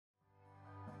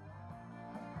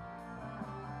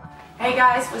Hey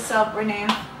guys, what's up? We're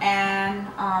Nymph, and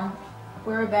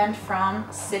we're a band from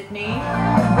Sydney.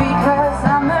 Because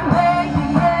I'm a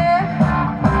baby,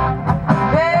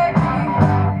 baby.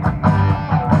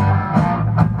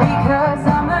 Because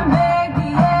I'm a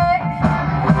baby,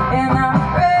 and I'm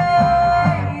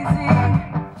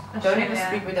crazy. Don't even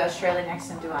speak with the Australian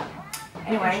accent, do I?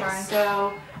 Anyway,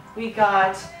 so we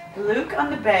got Luke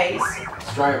on the bass.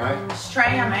 Australia, mate.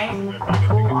 Australia, mate.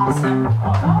 Cool, awesome.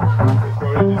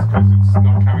 Probably just because it's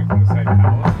not coming from the same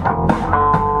power.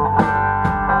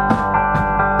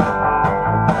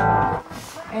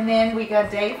 And then we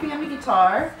got Davey on the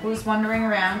guitar, who's wandering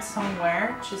around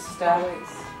somewhere, just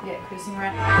yeah, cruising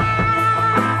around.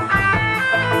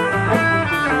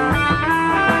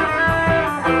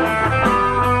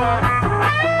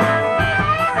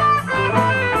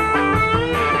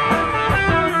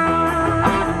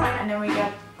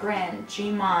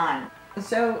 G-Mon.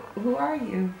 So, who are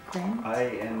you, Grant? I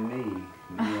am me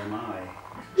am I.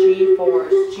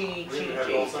 G-Force, G.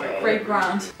 Great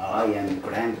Grant. I am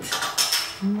Grant,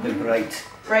 the Great.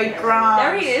 Great Grant.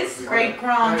 There he is. Great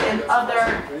Grant and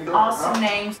other awesome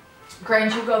names.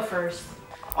 Grant, you go first.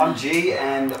 I'm G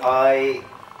and I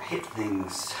hit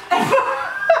things.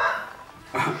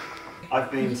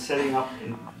 I've been setting up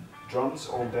drums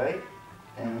all day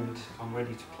and I'm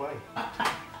ready to play.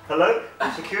 Hello,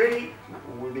 security.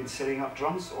 We've been setting up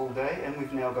drums all day and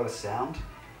we've now got a sound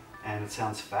and it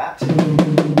sounds fat.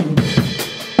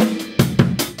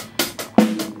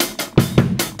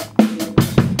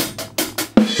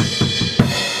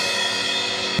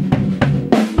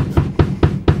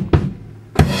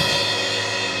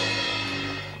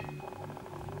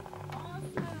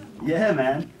 Yeah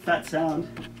man, fat sound.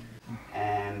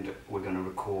 And we're going to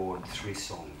record 3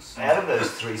 songs. Out of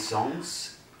those 3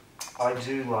 songs, I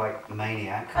do like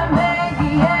Maniac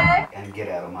and Get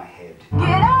Out of My Head.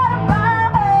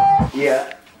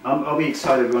 Yeah, I'll be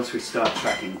excited once we start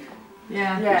tracking.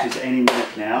 Yeah. Which is any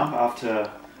minute now after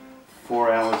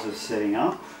 4 hours of setting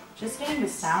up. Just getting the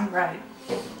sound right.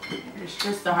 It's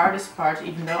just the hardest part,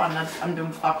 even though I'm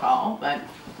doing fuck all, but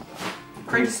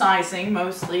criticizing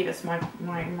mostly, that's my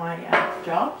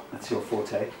job. That's your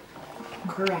forte.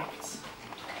 Correct.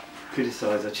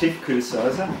 Criticizer, chief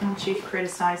criticizer. I'm chief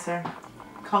criticizer.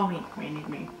 Call me when you need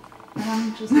me.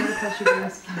 I'm just gonna touch your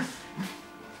base.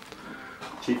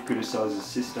 Chief criticizer's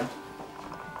sister.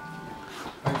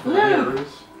 Luke!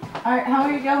 Alright, how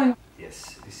are you going?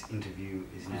 Yes, this interview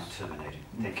is now terminated.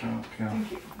 Thank you.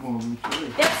 Thank you. Well,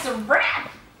 It's a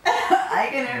wrap! I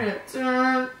can hear it.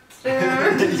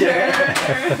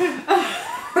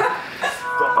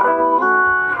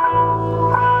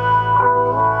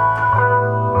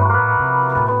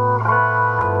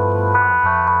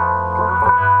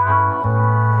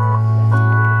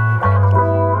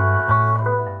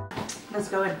 Let's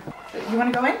go in. You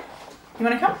want to go in? You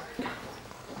want to come?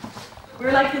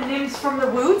 We're like the nymphs from the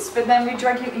woods, but then we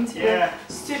drag you into the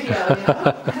studio. You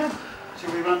know?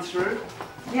 Should we run through?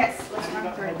 Yes, let's Have you run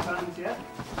got through. headphones yet?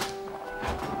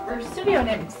 We're studio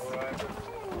nymphs.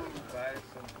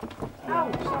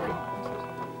 Oh, sorry.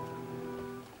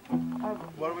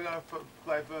 what are we going to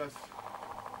play first?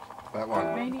 That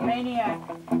one. Maniac.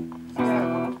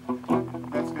 Yeah.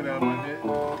 That's Get Out of My Head.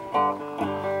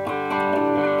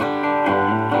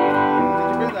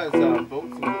 Did you read those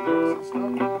books and the lyrics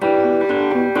and stuff?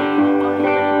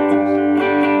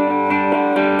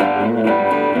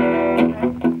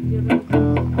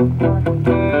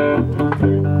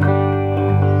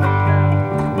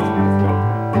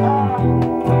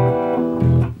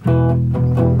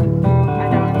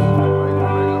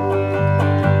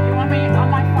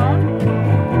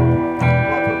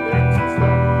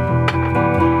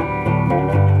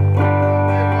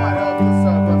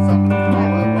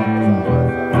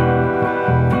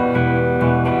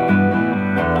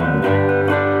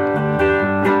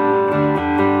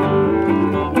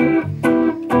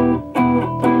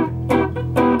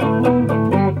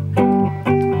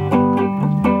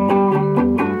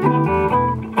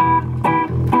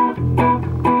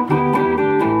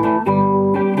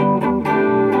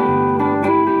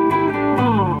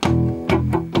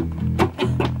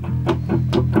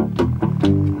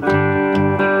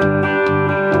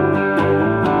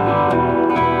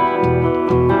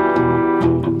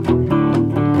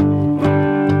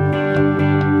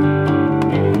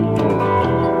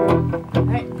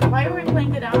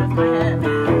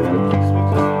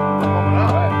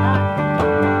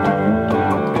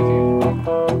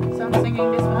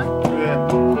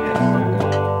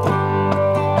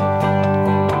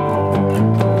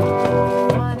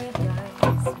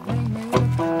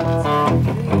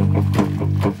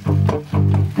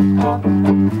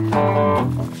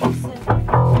 She said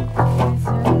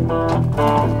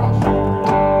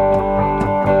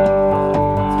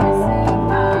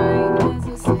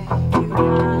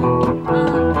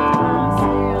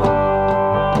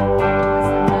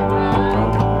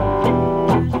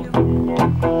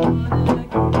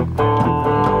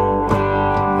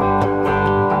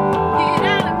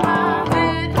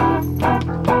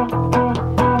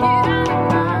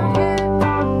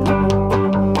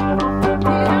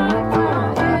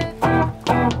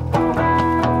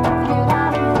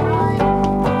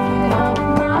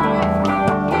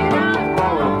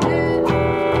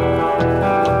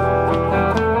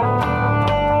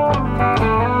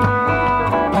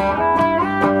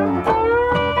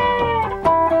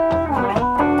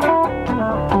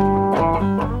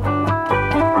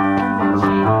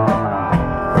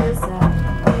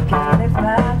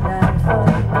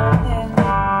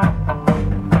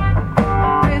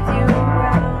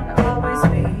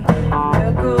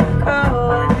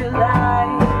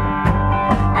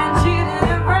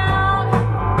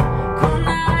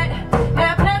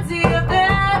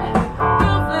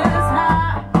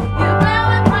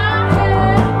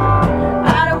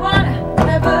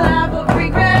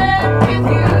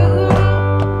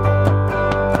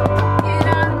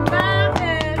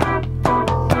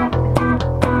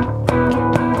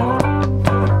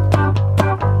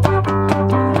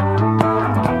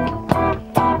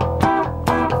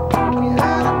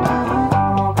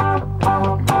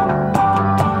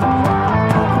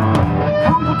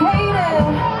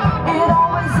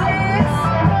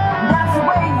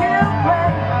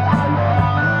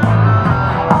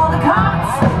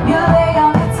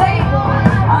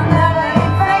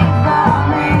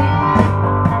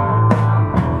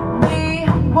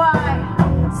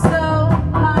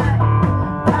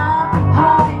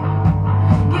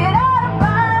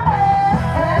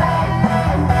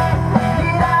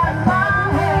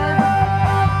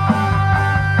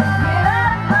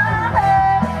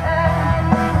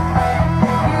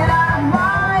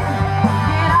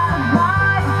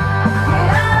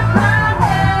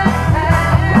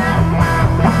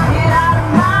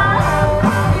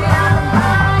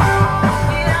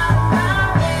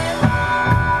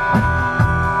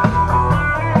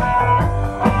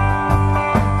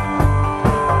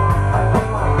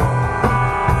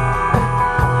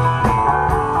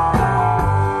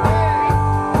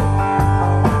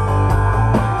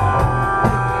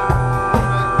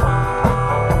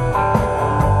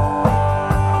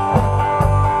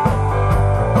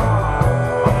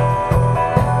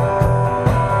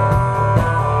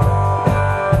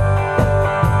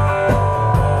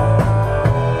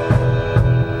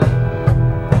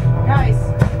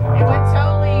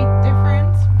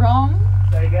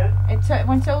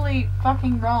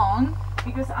fucking wrong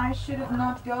because I should have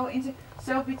not go into.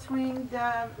 So between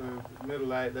the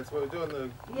middle 8, that's what we're doing,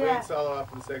 the Yeah. lead solo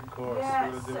after the second chorus. yeah,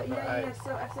 We're gonna do so, it for yeah, 8. yeah.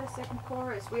 So after the second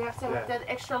chorus, we have to have Yeah. that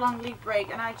extra long lead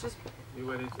break, and I just You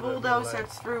went into bulldozered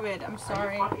through it. I'm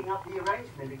sorry. Are you fucking up the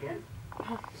arrangement again?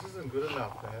 This isn't good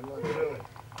enough, man. Like, really.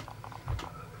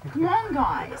 Come on,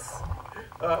 guys.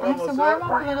 Alright, I one have more to warm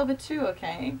song. up a little bit too,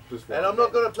 okay? And I'm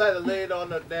not going to play the lead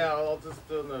on it now. I'll just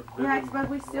do the rhythm. Right, but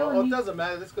we still Well, it need. doesn't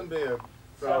matter. This can be a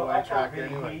So throwaway I track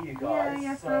can't really anyway. hear you guys.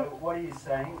 Yeah, so what are you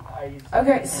saying? Are you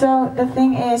Okay, so the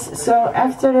thing is, so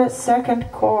after the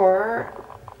second chorus,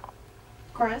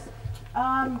 we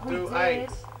Do did. 8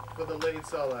 for the lead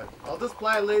solo. I'll just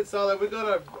play a lead solo.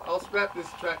 I'll scrap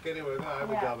this track anyway. We're going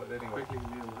to overdub it anyway.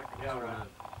 Yeah, right.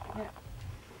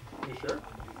 You sure?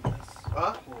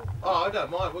 Huh? Oh, I don't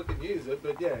mind. We can use it,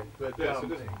 but yeah. But, Yeah, so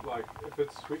just like, if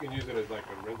it's, we can use it as like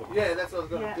a rhythm. yeah, that's what I was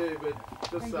going Yeah. to do,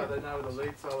 but just so they know the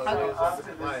lead solo Okay. is, After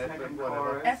just the play it, second but whatever.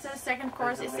 chorus. After the second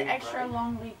chorus, There's it's a the lead extra break.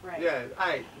 long lead break. Yeah,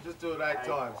 8. Just do it 8 8.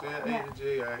 times. Yeah, E Yeah. to G,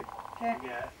 8. Okay.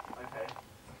 Yeah, okay.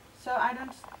 So I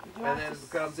don't. Do I And have then to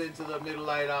it comes into the middle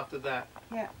 8 after that.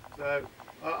 Yeah. So,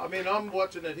 I mean, I'm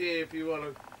watching it here if you want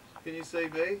to. Can you see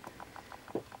me?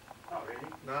 Not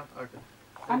really. No? Okay.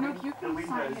 I know you The can sign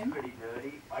window's him. pretty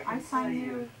dirty. I I can signed see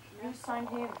you. You signed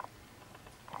him.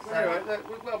 So, anyway,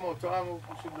 we've got more time. We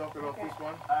should knock it off Okay. this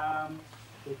one.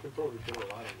 We could probably put a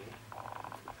lot in it.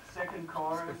 Second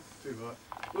chorus, Too much.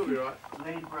 We'll be right.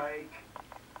 lead break,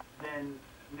 then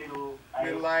middle 8,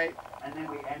 Middle 8. and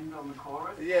then we end on the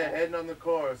chorus. Yeah, end on the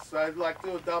chorus. So, like,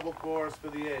 do a double chorus for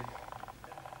the end.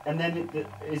 And then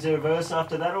is there a verse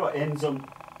after that, or ends on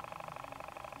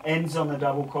the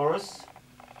double chorus?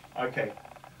 Okay.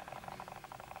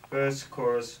 Verse,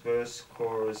 chorus,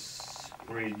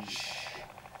 bridge,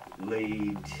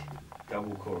 lead,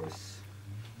 double chorus.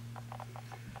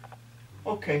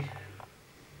 Okay.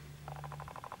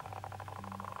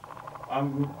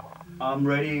 I'm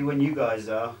ready when you guys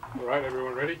are. All right,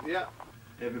 everyone ready? Yeah.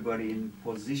 Everybody in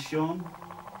position.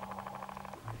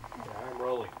 Yeah, I'm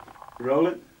rolling. Roll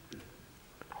it.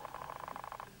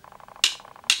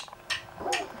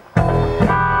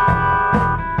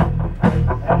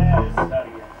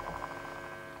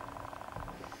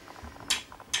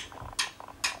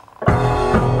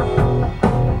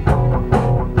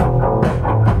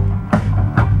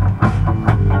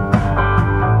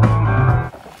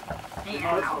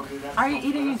 Are you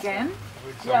eating again?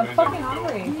 Yeah, I'm fucking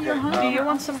hungry. You're hungry. Do you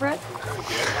want some bread?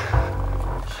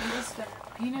 Just the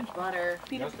peanut butter.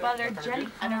 Peanut butter jelly.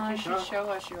 I don't know. You should show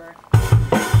us your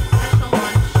special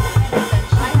lunch.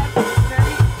 I have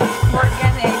very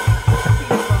organic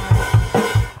peanut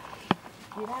butter.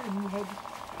 Get out of my head.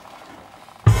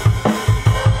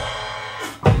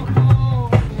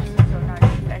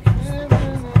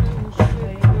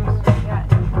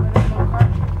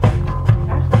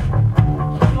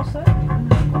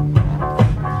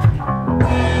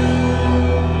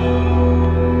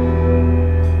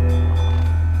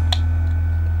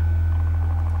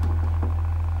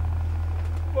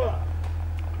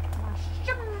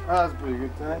 That was pretty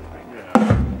good, Tony.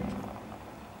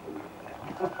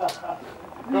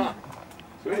 Yeah.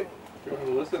 Sweet. If you want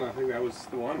to listen, I think that was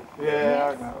the one.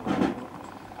 Yeah, I know.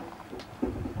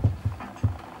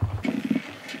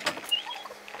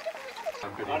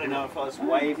 I don't know if I was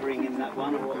wavering in that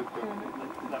one or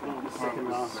that one was the second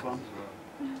last one.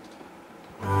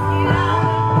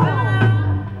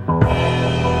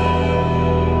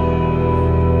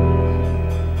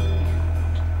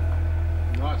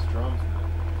 Nice drums, man.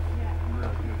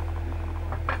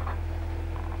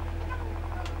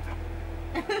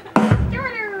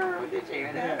 Really Did you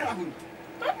hear that?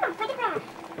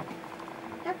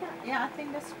 Yeah, I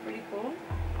think that's pretty cool.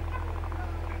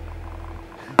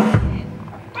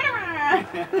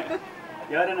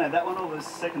 Yeah, I don't know, that one or the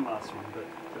second last one, but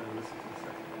listen to the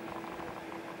second.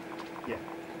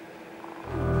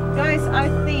 Yeah. Guys, I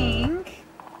think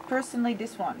personally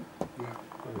this one.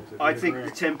 I think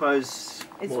the tempo's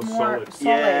It's More more solid. solid.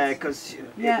 yeah, because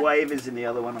Yeah. it wavers in the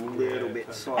other one a little Yeah, bit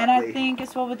it's slightly. And I think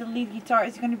as well with the lead guitar,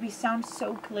 it's going to be sound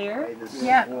so clear. Wavers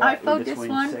Yeah, slight I in vote this between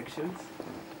one. sections.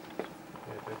 Yeah,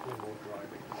 definitely more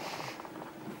driving.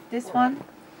 This one.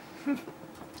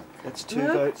 That's 2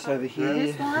 Look, votes over here.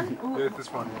 This one. Yeah, Ooh.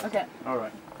 this one. Yeah. Okay. All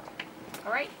right.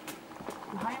 All right.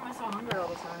 Why am I so hungry all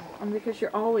the time? Because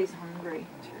you're always hungry.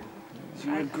 So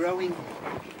you're growing.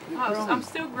 I'm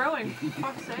still growing.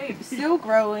 Fuck's sake. Still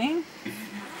growing.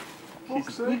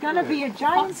 You're gonna be a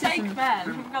giant. Fuck's sake, man.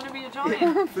 I'm gonna be a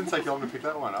giant. Didn't take you long to pick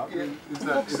that one up. Is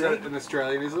that an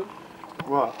Australianism?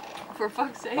 What? For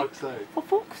fuck's sake. Fuck's sake. For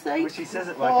fuck's sake. Well, she says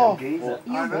it like a geezer.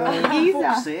 I know.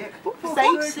 Geezer. Sake. For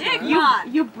fuck's sake,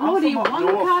 man. You bloody I'm from up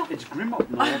wanker. north. It's grim up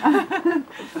north.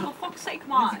 For fuck's sake, It's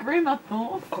man. grim up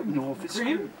north. Up north, it's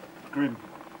Grim? Grim.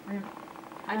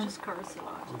 I just curse a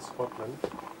lot. In Scotland.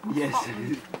 Yes,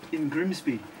 in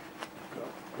Grimsby.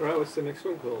 Right, what's the next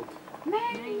one called?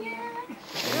 Maybe.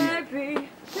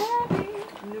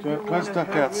 Can I step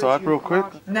outside real quick?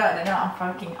 No, I'm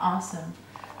fucking awesome.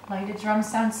 Like the drums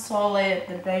sound solid,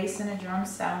 the bass and the drums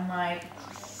sound like.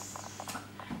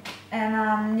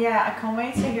 And yeah, I can't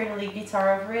wait to hear the lead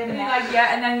guitar over it. And you're like,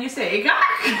 yeah, and then you say, Igak!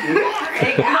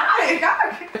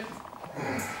 Igak!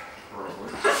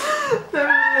 Then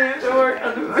we have to work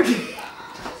on the fucking.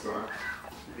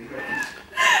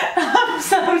 I'm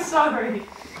so sorry.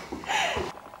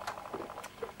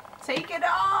 Take it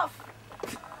off!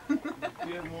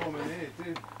 Get warm in here,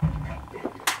 too.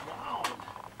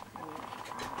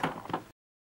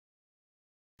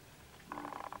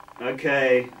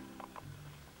 Okay,